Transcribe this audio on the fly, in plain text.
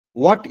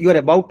What you are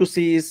about to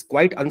see is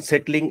quite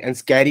unsettling and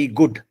scary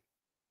good.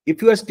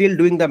 If you are still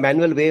doing the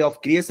manual way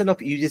of creation of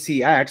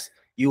UGC ads,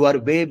 you are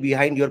way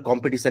behind your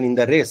competition in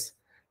the race.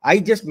 I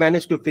just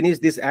managed to finish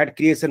this ad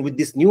creation with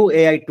this new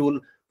AI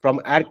tool from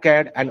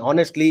Arcad, and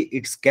honestly,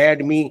 it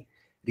scared me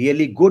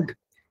really good.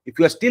 If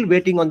you are still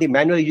waiting on the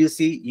manual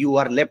UGC, you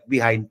are left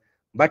behind.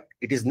 But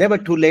it is never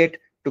too late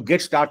to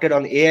get started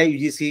on AI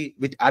UGC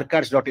with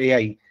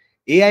Arcads.ai.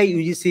 AI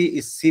UGC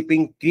is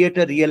shipping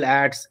creator real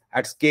ads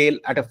at scale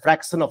at a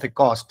fraction of a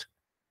cost.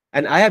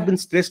 And I have been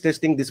stress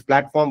testing this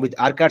platform with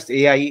Arcad's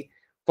AI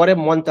for a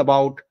month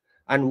about,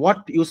 and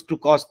what used to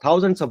cost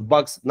thousands of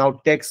bucks now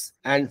takes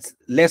and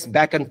less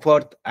back and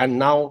forth. And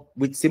now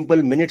with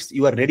simple minutes,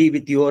 you are ready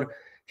with your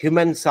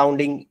human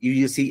sounding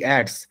UGC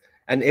ads.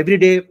 And every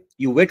day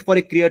you wait for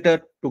a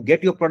creator to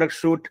get your product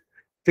shoot,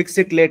 fix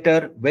it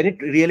later. When it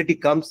reality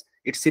comes,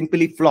 it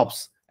simply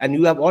flops. And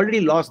you have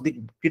already lost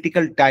the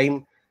critical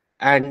time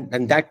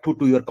and that too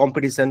to your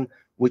competition,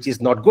 which is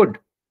not good.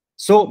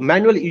 So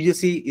manual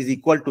UGC is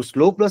equal to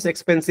slow plus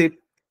expensive.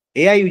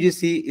 AI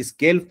UGC is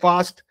scale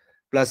fast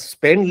plus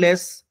spend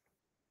less,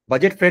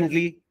 budget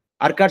friendly.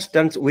 Arcade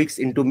turns weeks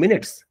into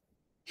minutes.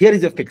 Here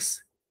is a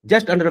fix.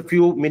 Just under a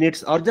few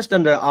minutes or just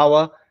under an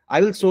hour,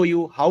 I will show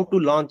you how to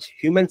launch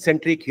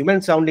human-centric,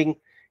 human-sounding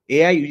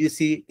AI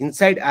UGC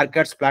inside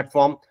Arcade's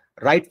platform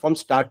right from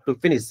start to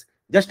finish.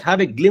 Just have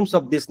a glimpse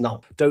of this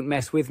now. Don't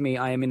mess with me,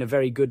 I am in a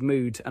very good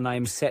mood, and I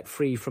am set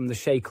free from the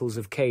shakles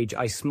of cage.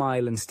 I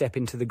smile and step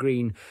into the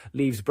green.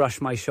 Leaves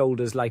brush my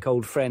shoulders like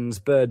old friends.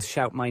 Birds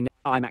shout my name.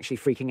 I'm actually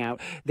freaking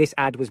out. This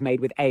ad was made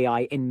with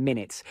AI in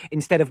minutes.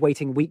 Instead of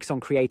waiting weeks on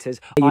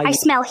creators, I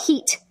smell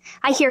heat.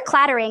 I hear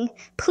clattering.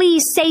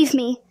 Please save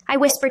me, I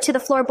whisper to the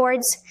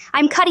floorboards.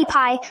 I'm Cutty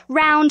Pie,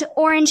 round,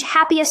 orange,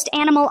 happiest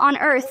animal on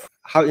earth.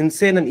 How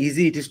insane and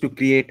easy it is to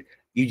create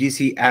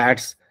UGC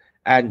ads.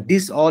 And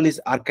this all is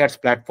Arcade's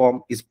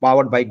platform is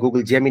powered by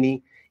Google Gemini.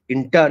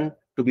 In turn,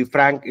 to be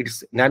frank,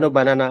 it's Nano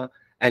Banana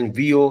and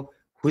Vio,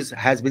 who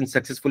has been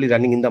successfully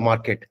running in the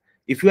market.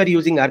 If you are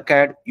using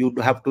Arcade, you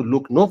have to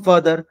look no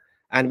further.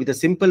 And with a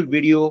simple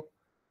video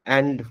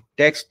and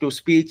text to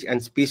speech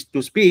and speech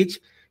to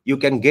speech, you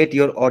can get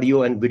your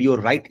audio and video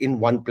right in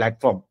one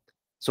platform.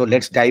 So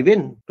let's dive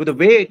in. To the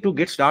way to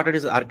get started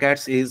is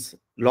Arcades is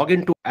log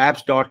into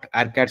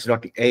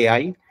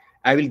apps.arcades.ai.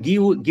 I will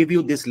give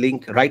you this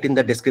link right in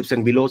the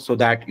description below so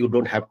that you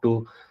don't have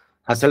to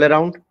hustle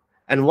around.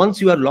 And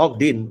once you are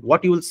logged in,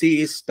 what you will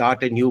see is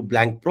start a new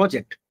blank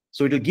project.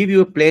 So it will give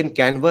you a plain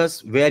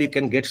canvas where you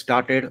can get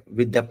started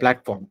with the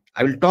platform.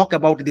 I will talk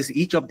about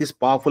each of these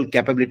powerful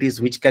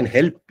capabilities which can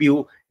help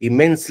you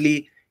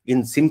immensely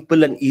in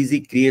simple and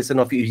easy creation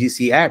of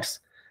UGC ads.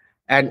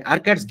 And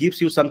Arcades gives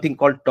you something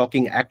called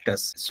talking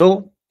actors.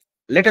 So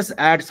let us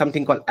add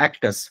something called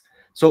actors.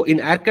 So in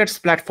Arcade's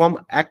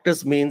platform,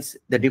 actors means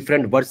the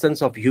different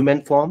versions of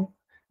human form.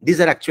 These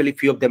are actually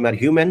few of them are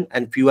human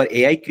and few are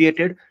AI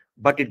created,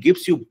 but it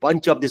gives you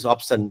bunch of this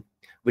option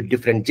with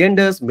different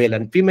genders, male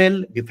and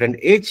female, different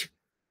age,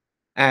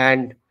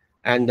 and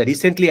the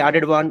recently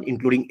added one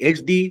including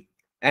HD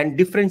and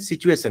different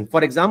situation.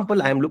 For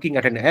example, I am looking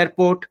at an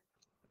airport,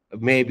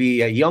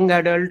 maybe a young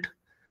adult,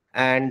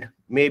 and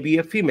maybe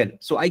a female.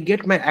 So I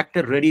get my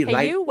actor ready Hey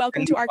right. you,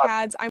 welcome to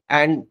Arcades. I'm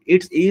And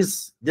it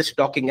is just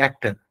talking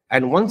actor.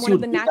 And once one you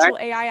of the do natural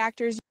that, AI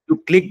actors. you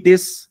click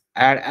this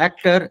add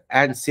actor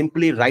and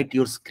simply write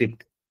your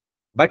script.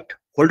 But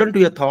hold on to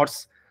your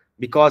thoughts,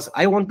 because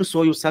I want to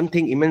show you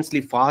something immensely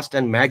fast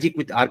and magic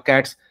with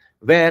Arcades,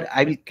 where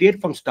I will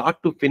create from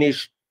start to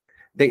finish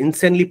the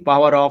insanely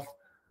power of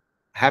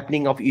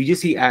happening of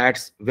UGC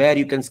ads, where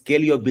you can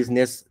scale your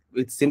business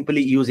with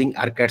simply using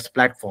Arcades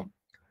platform.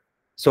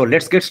 So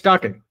let's get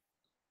started.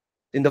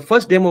 In the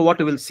first demo, what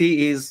we will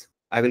see is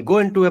I will go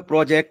into a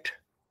project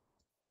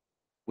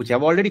which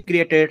I've already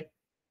created,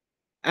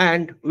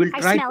 and we'll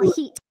try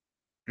to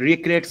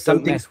recreate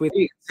something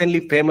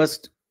insanely famous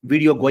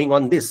video going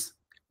on this.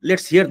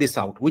 Let's hear this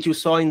out, which you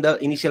saw in the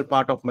initial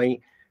part of my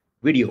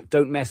video.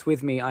 Don't mess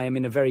with me, I am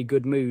in a very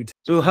good mood.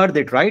 So you heard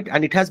it, right?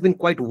 And it has been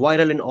quite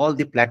viral in all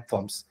the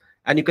platforms.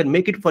 And you can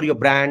make it for your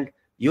brand,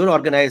 your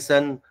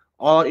organization,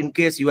 or in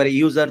case you are a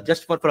user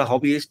just for a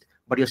hobbyist,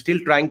 but you're still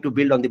trying to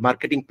build on the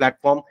marketing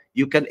platform,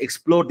 you can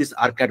explore this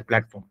Arcade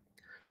platform.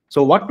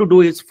 So what to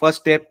do is, first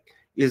step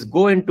is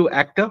go into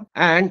actor,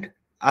 and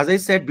as I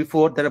said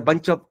before, there are a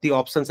bunch of the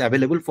options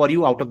available for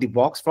you out of the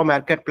box from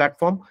Arcade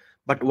platform.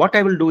 But what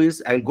I will do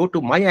is I will go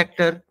to my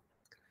actor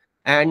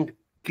and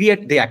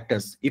create the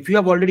actors. If you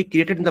have already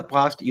created in the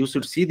past, you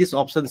should see these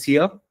options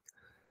here.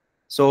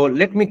 So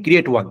let me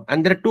create one,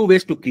 and there are two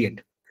ways to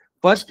create.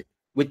 First,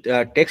 with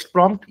text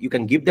prompt, you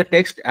can give the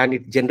text and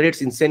it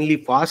generates insanely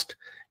fast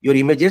your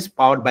images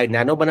powered by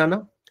Nano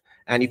Banana.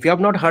 And if you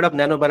have not heard of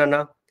Nano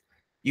Banana,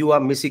 you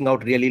are missing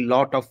out really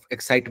lot of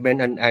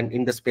excitement and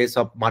in the space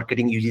of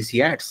marketing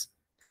UGC ads.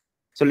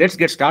 So let's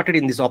get started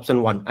in this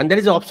option 1. And there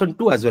is option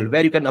 2 as well,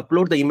 where you can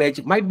upload the image.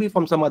 It might be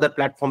from some other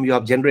platform you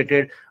have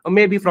generated, or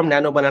maybe from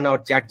Nano Banana or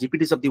Chat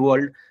GPTs of the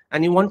world,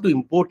 and you want to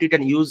import it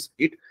and use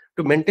it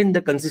to maintain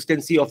the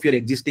consistency of your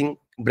existing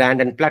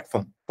brand and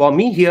platform. For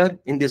me here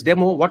in this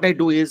demo, what I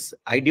do is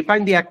I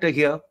define the actor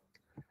here,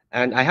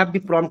 and I have the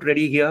prompt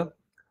ready here.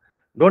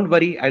 Don't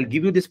worry, I'll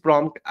give you this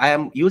prompt. I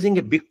am using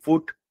a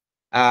Bigfoot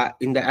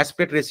in the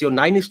aspect ratio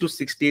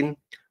 9:16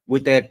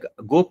 with a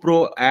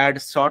GoPro ad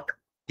shot.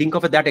 Think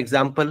of that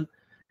example,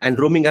 and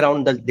roaming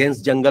around the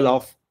dense jungle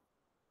of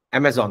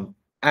Amazon.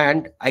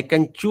 And I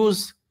can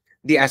choose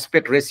the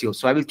aspect ratio.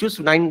 So I will choose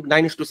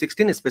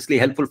 9:16, especially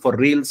helpful for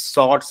reels,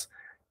 shorts,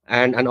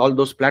 and all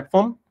those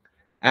platforms,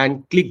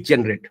 and click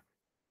generate.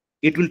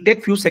 It will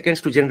take few seconds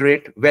to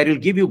generate, where it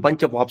will give you a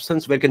bunch of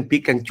options where you can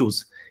pick and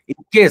choose. In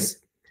case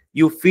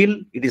you feel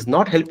it is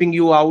not helping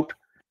you out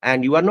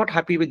and you are not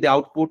happy with the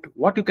output,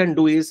 what you can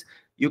do is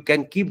you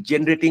can keep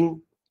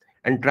generating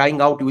and trying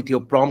out with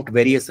your prompt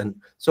variation.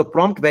 So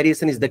prompt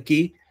variation is the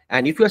key.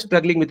 And if you are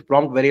struggling with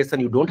prompt variation,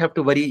 you don't have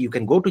to worry. You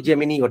can go to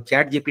Gemini or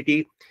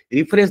ChatGPT,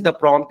 refresh the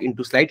prompt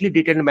into slightly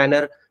detailed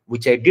manner,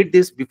 which I did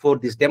this before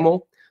this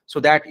demo,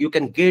 so that you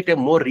can get a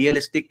more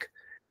realistic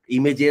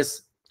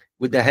images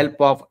with the help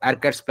of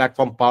Arcad's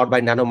platform powered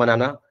by Nano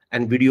Banana,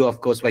 and video,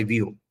 of course, by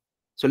View.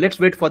 So let's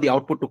wait for the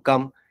output to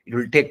come. It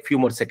will take a few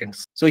more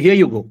seconds. So here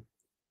you go.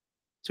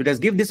 So it has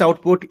give this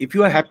output. If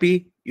you are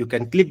happy, you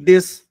can click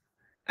this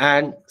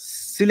and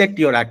select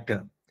your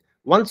actor.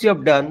 Once you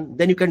have done,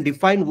 then you can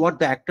define what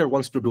the actor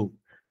wants to do.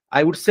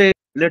 I would say,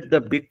 let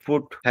the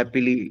Bigfoot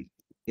happily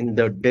in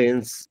the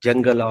dense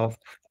jungle of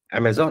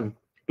Amazon,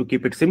 to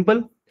keep it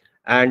simple,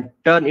 and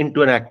turn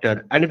into an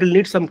actor. And it will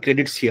need some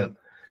credits here.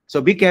 So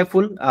be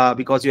careful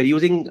because you're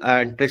using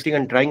testing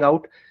and trying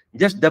out.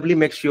 Just doubly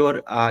make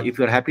sure if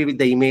you're happy with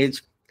the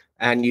image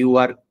and you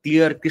are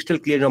clear, crystal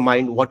clear in your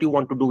mind what you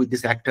want to do with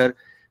this actor,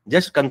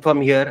 just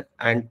confirm here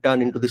and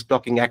turn into this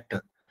talking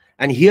actor.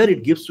 And here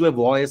it gives you a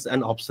voice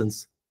and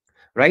options,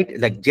 right?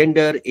 Like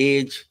gender,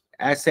 age,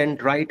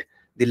 accent, right?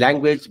 The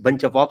language,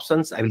 bunch of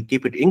options. I will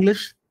keep it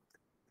English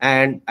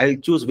and I'll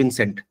choose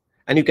Vincent.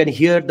 And you can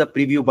hear the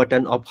preview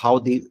button of how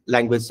the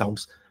language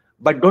sounds.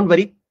 But don't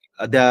worry,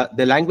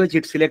 the language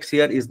it selects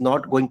here is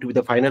not going to be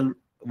the final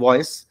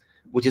voice,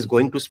 which is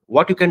going to,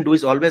 what you can do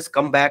is always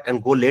come back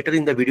and go later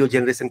in the video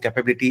generation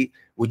capability,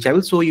 which I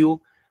will show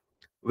you,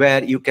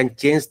 where you can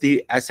change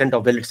the accent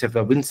of, let's say,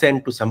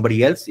 Vincent to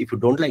somebody else if you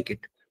don't like it.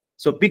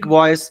 So pick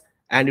voice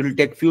and it will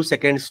take few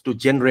seconds to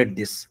generate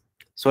this.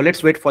 So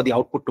let's wait for the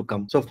output to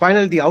come. So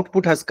finally the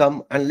output has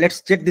come, and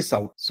let's check this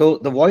out. So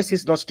the voice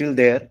is not still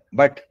there,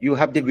 but you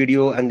have the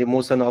video and the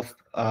motion of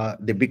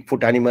the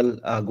Bigfoot animal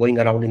going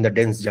around in the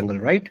dense jungle,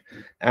 right?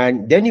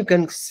 And then you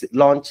can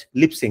launch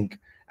lip sync.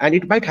 And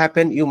it might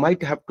happen, you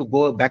might have to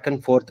go back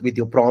and forth with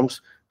your prompts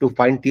to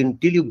fine tune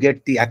till you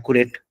get the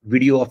accurate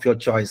video of your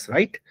choice,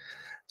 right?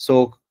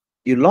 So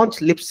you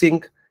launch lip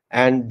sync,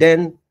 and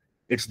then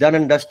it's done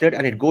and dusted,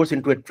 and it goes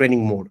into a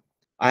training mode.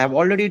 I have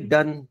already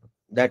done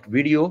that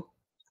video.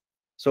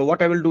 So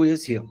what I will do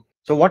is here.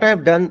 So what I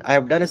have done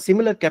a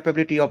similar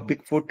capability of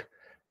Bigfoot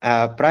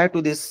prior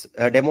to this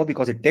demo,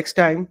 because it takes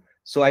time.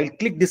 So I'll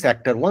click this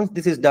actor. Once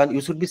this is done, you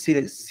should be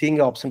seeing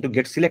an option to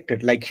get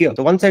selected, like here.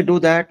 So once I do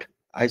that,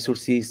 I should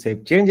see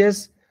save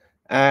changes,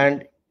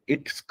 and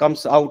it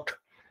comes out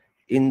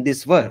in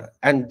this word.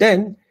 And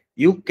then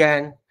you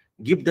can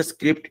give the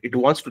script it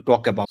wants to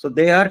talk about. So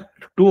there are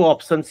two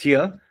options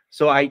here.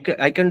 So I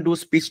can do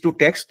speech to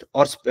text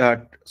or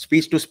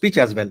speech to speech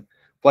as well.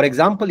 For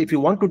example, if you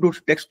want to do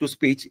text to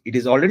speech, it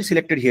is already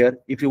selected here.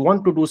 If you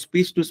want to do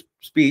speech to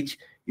speech,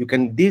 you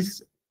can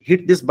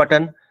hit this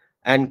button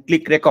and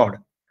click record.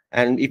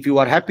 And if you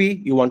are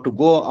happy, you want to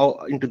go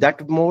out into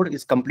that mode,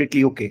 it's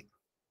completely okay.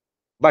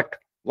 But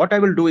what I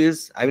will do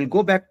is I will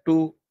go back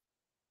to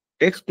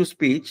text to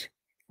speech,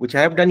 which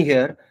I have done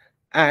here.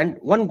 And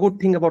one good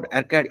thing about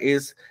Arcad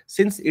is,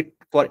 since it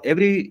for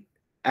every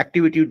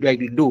activity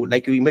you do,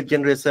 like you image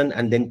generation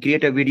and then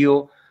create a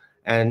video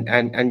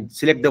and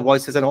select the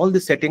voices and all the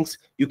settings,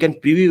 you can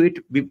preview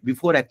it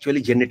before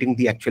actually generating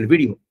the actual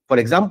video. For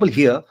example,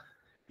 here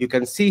you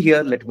can see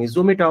here, let me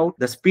zoom it out,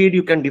 the speed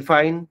you can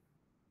define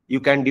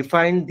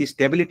the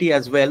stability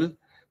as well.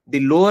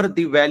 The lower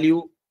the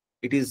value,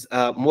 it is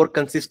more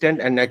consistent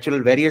and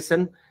natural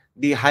variation.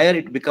 The higher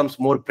it becomes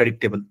more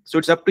predictable. So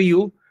it's up to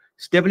you.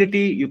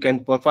 Stability you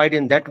can provide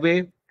in that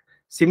way.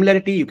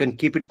 Similarity, you can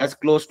keep it as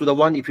close to the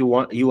one if you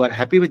want, you are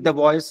happy with the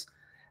voice.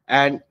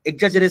 And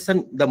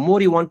exaggeration, the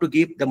more you want to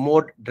give, the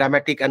more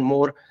dramatic and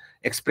more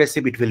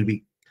expressive it will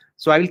be.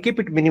 So I will keep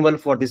it minimal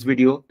for this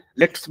video.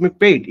 Let's me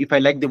paid if I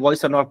like the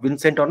voice or not,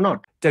 Vincent or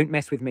not. Don't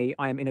mess with me.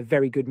 I am in a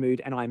very good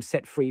mood and I am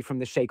set free from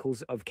the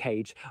shakles of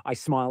cage. I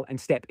smile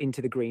and step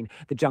into the green.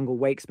 The jungle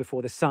wakes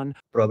before the sun.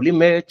 Probably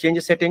may change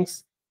the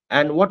settings.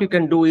 And what you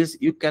can do is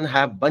you can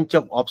have bunch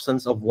of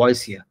options of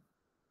voice here.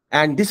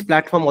 And this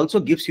platform also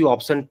gives you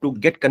option to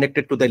get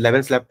connected to the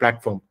 11th Lab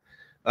platform.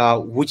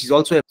 Which is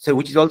also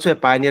a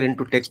pioneer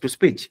into text to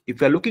speech. If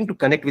you are looking to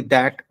connect with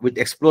that, with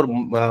explore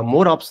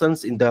more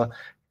options in the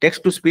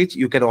text to speech,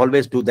 you can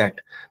always do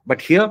that. But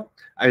here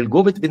I will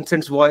go with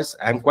Vincent's voice.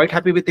 I'm quite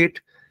happy with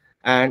it,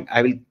 and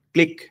I will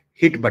click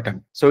hit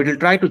button. So it will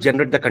try to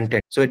generate the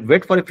content. So it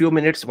wait for a few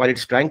minutes while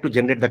it's trying to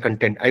generate the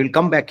content. I will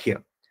come back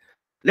here.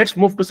 Let's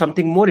move to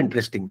something more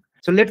interesting.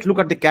 So let's look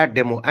at the cat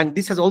demo. And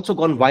this has also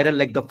gone viral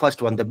like the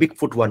first one, the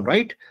Bigfoot one,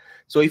 right?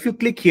 So if you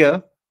click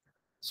here,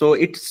 so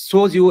it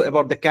shows you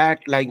about the cat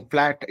lying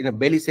flat in a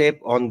belly shape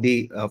on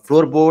the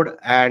floorboard,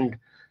 and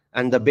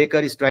the baker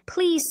is trying.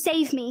 Please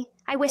save me,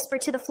 I whisper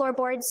to the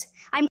floorboards.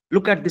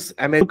 Look at this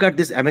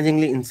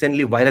amazingly,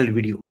 insanely viral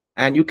video,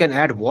 and you can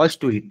add voice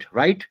to it,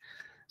 right?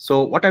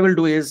 So what I will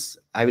do is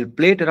I will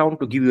play it around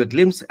to give you a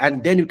glimpse,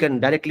 and then you can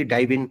directly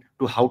dive in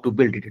to how to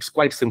build it. It's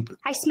quite simple.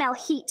 I smell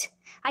heat.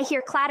 I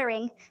hear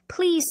clattering.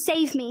 Please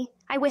save me,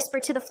 I whisper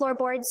to the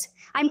floorboards.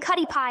 I'm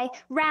Cutty Pie,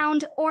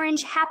 round,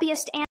 orange,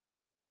 happiest and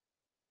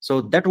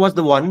So that was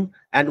the one.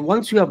 And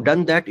once you have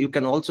done that, you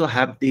can also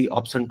have the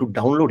option to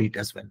download it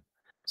as well.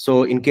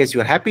 So in case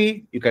you're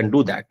happy, you can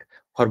do that.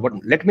 Or what?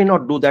 Let me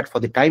not do that for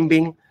the time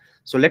being.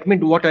 So let me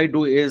do what I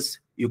do is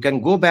you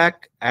can go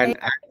back and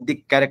add the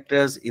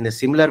characters in a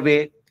similar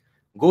way.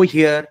 Go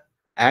here,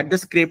 add the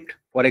script.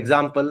 For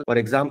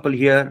example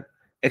here,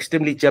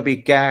 extremely chubby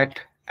cat,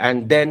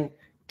 and then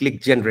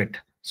click generate.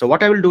 So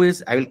what I will do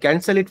is I will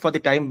cancel it for the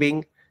time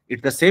being.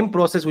 It's the same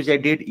process which I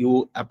did.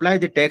 You apply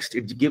the text,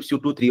 it gives you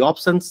 2-3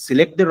 options,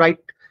 select the right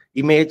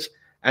image,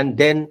 and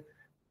then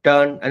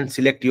turn and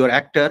select your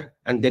actor,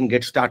 and then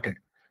get started.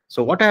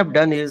 So what I have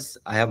done is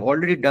I have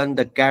already done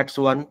the cats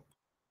one.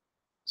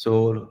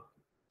 So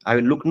I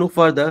will look no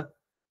further.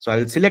 So I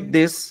will select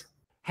this.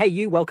 Hey,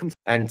 you, welcome.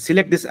 And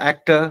select this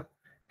actor,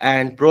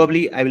 and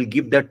probably I will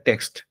give that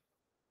text.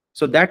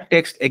 So that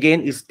text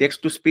again is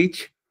text to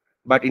speech.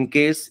 But in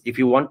case if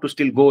you want to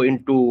still go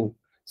into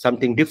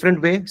something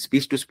different way,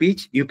 speech to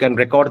speech, you can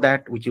record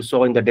that, which you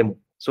saw in the demo.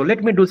 So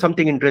let me do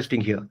something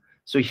interesting here.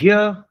 So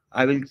here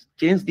I will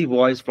change the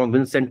voice from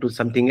Vincent to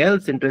something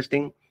else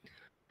interesting.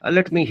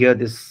 Let me hear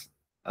this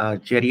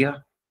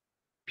Jeria,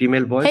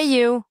 female voice. Hey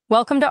you,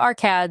 welcome to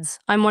Arcades.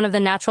 I'm one of the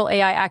natural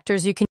AI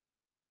actors you can...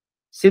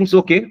 Seems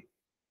okay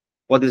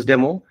for this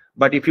demo,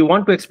 but if you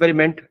want to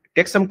experiment,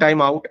 take some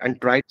time out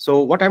and try.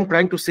 So what I'm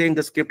trying to say in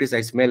the script is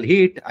I smell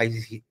heat,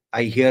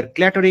 I hear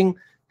clattering,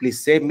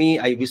 please save me,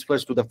 I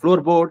whispers to the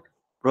floorboard.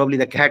 Probably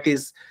the cat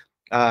is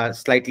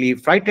slightly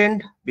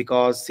frightened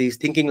because she's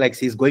thinking like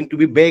she's going to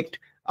be baked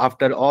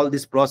after all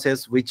this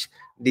process, which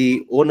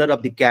the owner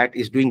of the cat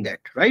is doing that,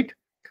 right?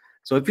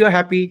 So if you're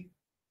happy,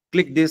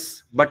 click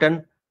this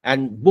button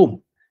and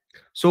boom.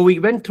 So we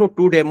went through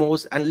 2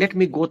 demos, and let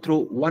me go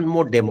through one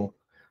more demo,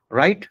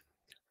 right?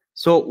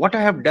 So what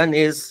I have done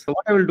is,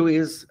 what I will do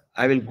is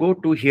I will go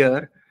to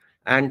here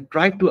and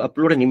try to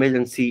upload an image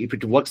and see if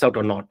it works out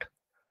or not,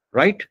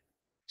 right?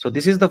 So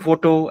this is the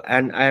photo,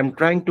 and I am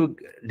trying to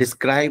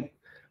describe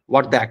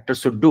what the actor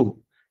should do.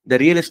 The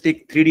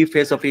realistic 3D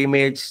face of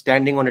image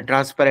standing on a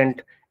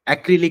transparent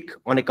acrylic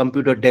on a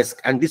computer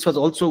desk. And this was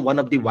also one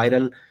of the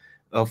viral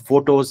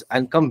photos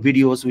and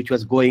videos which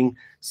was going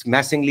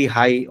smashingly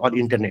high on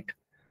internet.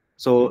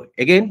 So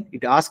again,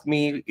 it asked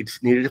me,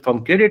 it's needed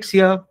from credits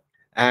here,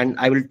 and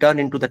I will turn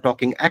into the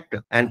talking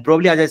actor. And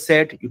probably, as I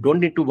said, you don't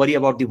need to worry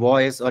about the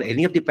voice or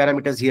any of the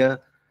parameters here,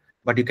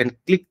 but you can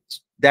click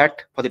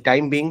that for the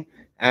time being.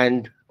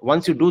 And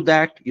once you do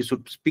that, you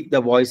should speak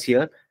the voice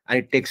here, and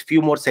it takes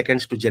few more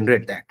seconds to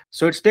generate that.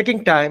 So it's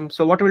taking time.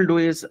 So what we'll do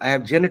is I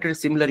have generated a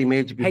similar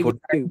image before.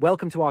 Hey, you,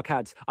 welcome to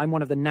Arcades. I'm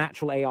one of the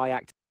natural AI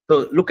actors.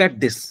 So look at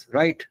this,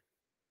 right?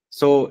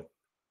 So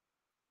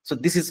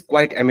this is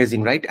quite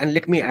amazing, right? And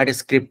let me add a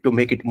script to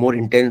make it more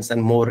intense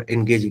and more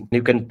engaging.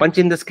 You can punch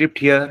in the script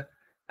here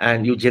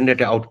and you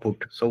generate an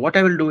output. So what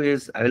I will do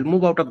is I will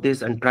move out of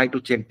this and try to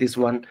check this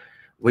one,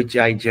 which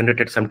I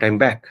generated some time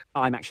back.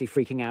 I'm actually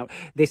freaking out.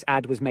 This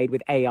ad was made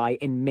with AI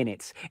in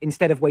minutes.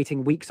 Instead of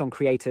waiting weeks on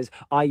creators,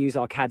 I use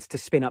Arcades to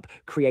spin up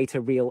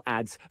creator real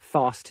ads,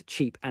 fast,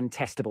 cheap, and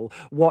testable.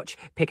 Watch,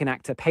 pick an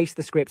actor, paste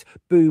the script,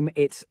 boom,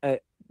 it's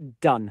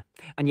done.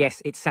 And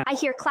yes, it sounds... I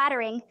hear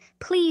clattering.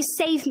 Please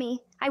save me,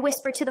 I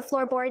whisper to the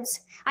floorboards.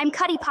 I'm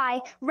Cutty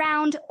Pie,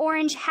 round,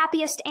 orange,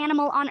 happiest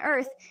animal on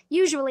earth,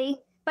 usually.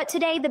 But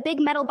today the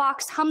big metal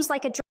box hums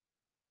like a...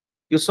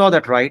 You saw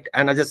that, right?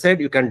 And as I said,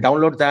 you can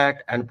download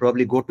that and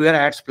probably go to your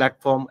ads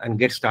platform and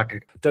get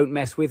started. Don't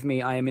mess with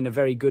me, I am in a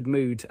very good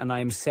mood, and I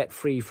am set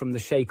free from the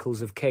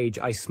shakles of cage.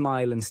 I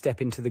smile and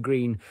step into the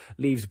green.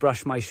 Leaves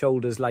brush my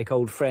shoulders like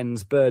old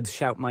friends. Birds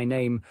shout my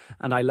name,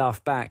 and I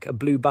laugh back. A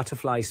blue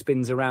butterfly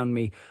spins around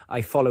me.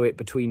 I follow it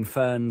between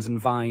ferns and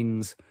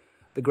vines.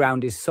 The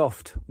ground is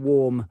soft,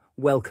 warm,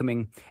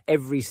 welcoming.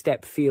 Every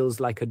step feels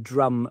like a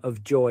drum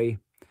of joy.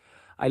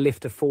 I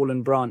lift a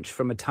fallen branch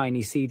from a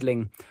tiny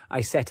seedling.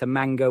 I set a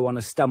mango on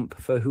a stump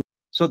for who...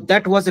 So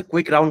that was a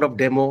quick round of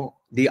demo,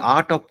 the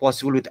art of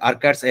possible with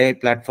Arcades AI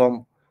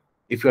platform.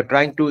 If you're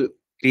trying to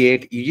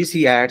create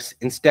UGC ads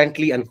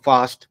instantly and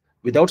fast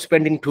without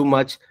spending too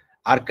much,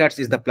 Arcades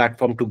is the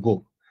platform to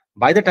go.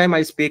 By the time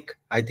I speak,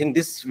 I think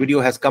this video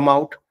has come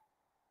out.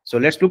 So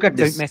let's look at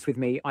this. Don't mess with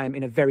me. I am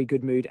in a very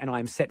good mood, and I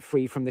am set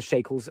free from the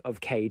shakles of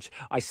cage.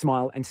 I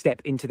smile and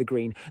step into the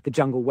green. The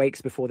jungle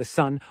wakes before the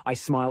sun. I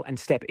smile and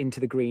step into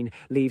the green.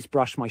 Leaves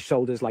brush my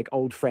shoulders like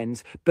old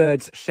friends.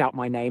 Birds shout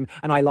my name,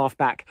 and I laugh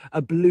back.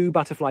 A blue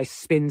butterfly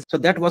spins. So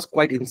that was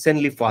quite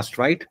insanely fast,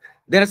 right?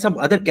 There are some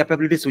other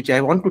capabilities which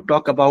I want to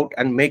talk about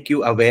and make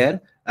you aware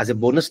as a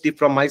bonus tip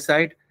from my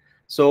side.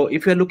 So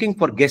if you're looking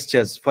for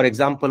gestures, for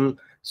example,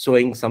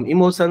 showing some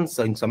emotions,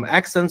 showing some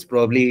actions,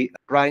 probably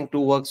trying to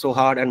work so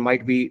hard and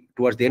might be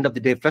towards the end of the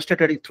day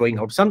frustrated, throwing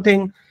out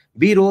something,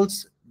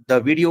 B-rolls, the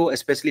video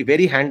especially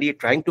very handy,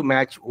 trying to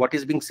match what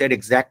is being said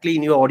exactly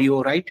in your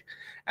audio, right?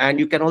 And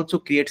you can also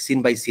create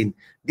scene by scene.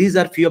 These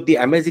are few of the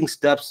amazing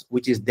stuffs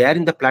which is there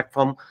in the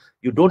platform.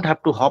 You don't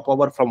have to hop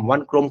over from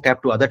one Chrome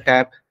tab to other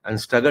tab and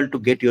struggle to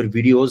get your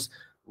videos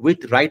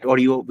with right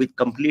audio with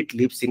complete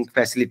lip sync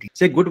facility.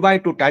 Say goodbye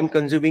to time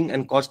consuming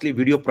and costly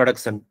video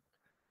production,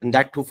 and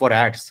that too for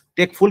ads.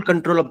 Take full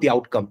control of the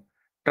outcome.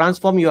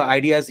 Transform your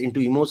ideas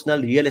into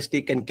emotional,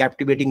 realistic, and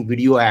captivating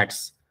video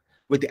ads.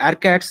 With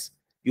AirCats,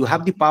 you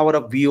have the power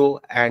of VO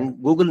and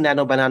Google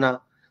Nano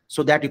Banana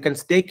so that you can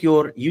take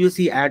your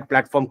UGC ad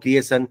platform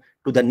creation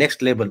to the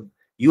next level.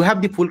 You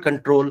have the full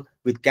control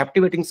with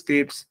captivating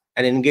scripts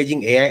and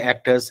engaging AI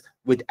actors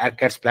with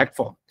AirCats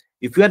platform.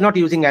 If you are not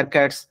using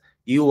AirCats,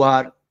 you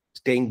are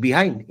staying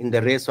behind in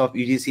the race of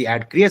UGC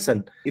ad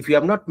creation. If you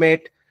have not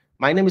met,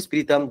 my name is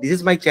Pritam. This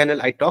is my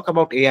channel. I talk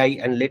about AI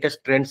and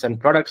latest trends and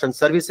products and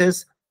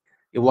services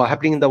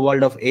happening in the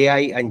world of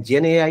AI and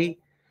Gen AI.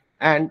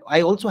 And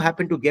I also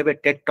happen to give a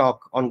TED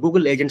talk on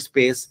Google Agent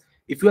Space.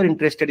 If you are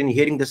interested in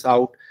hearing this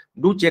out,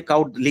 do check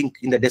out the link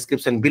in the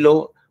description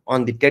below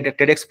on the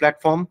TEDx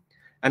platform.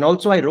 And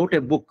also I wrote a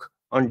book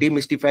on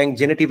demystifying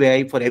generative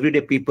AI for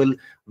everyday people,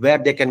 where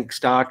they can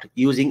start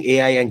using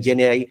AI and Gen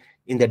AI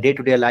in their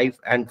day-to-day life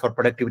and for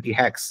productivity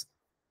hacks.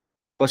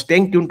 For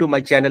staying tuned to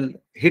my channel,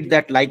 hit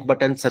that like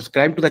button,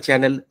 subscribe to the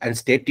channel, and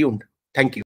stay tuned. Thank you.